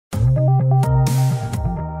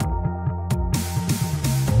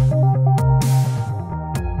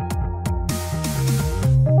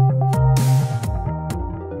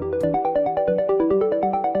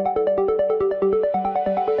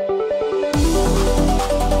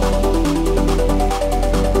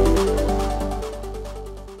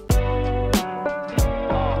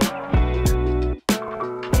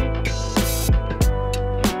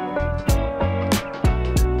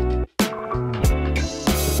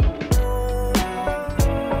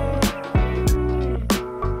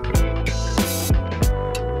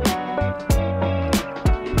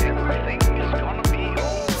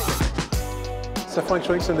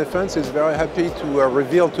Electronics Defense is very happy to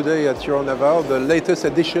reveal today at Euronaval the latest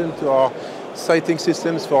addition to our sighting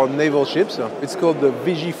systems for naval ships. It's called the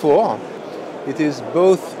Vigy 4. It is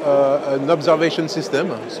both an observation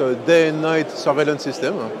system, so a day and night surveillance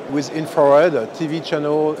system with infrared, a TV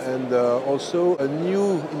channel, and also a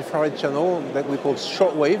new infrared channel that we call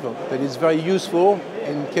shortwave that is very useful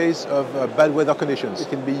in case of bad weather conditions. It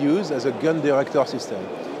can be used as a gun director system.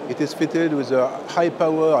 It is fitted with a high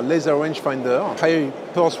power laser rangefinder, high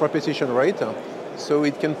pulse repetition rate, so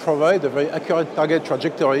it can provide a very accurate target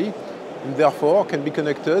trajectory and therefore can be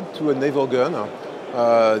connected to a naval gun.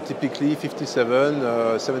 Typically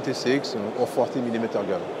 57, 76 or 40 millimeter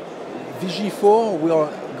gun. Vigy 4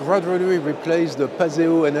 will gradually replace the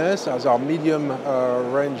PASEO NS as our medium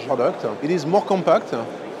range product. It is more compact.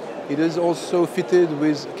 It is also fitted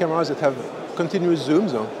with cameras that have continuous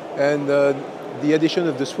zooms, and the addition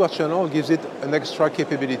of the SWIR channel gives it an extra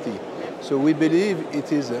capability. So we believe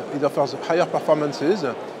it offers higher performances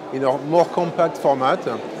in a more compact format,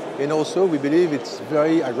 and also we believe it's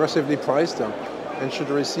very aggressively priced and should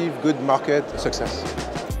receive good market success.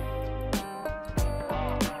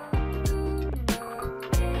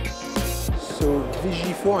 So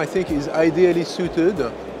Vigy 4, I think, is ideally suited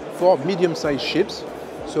for medium-sized ships.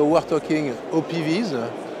 So we're talking OPVs,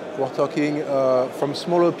 we're talking from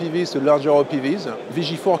small OPVs to larger OPVs.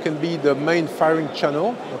 Vigy 4 can be the main firing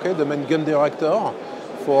channel, okay, the main gun director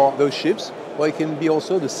for those ships, or it can be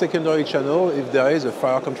also the secondary channel if there is a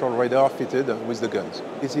fire control radar fitted with the guns.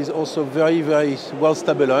 It is also very, very well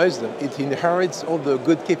stabilized. It inherits all the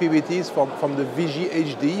good capabilities from the Vigy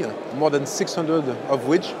HD, more than 600 of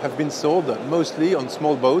which have been sold mostly on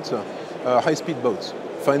small boats, high-speed boats.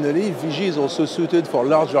 Finally, Vigy is also suited for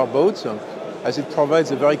larger boats as it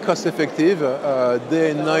provides a very cost-effective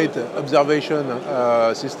day and night observation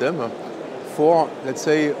system for, let's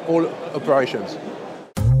say, all operations.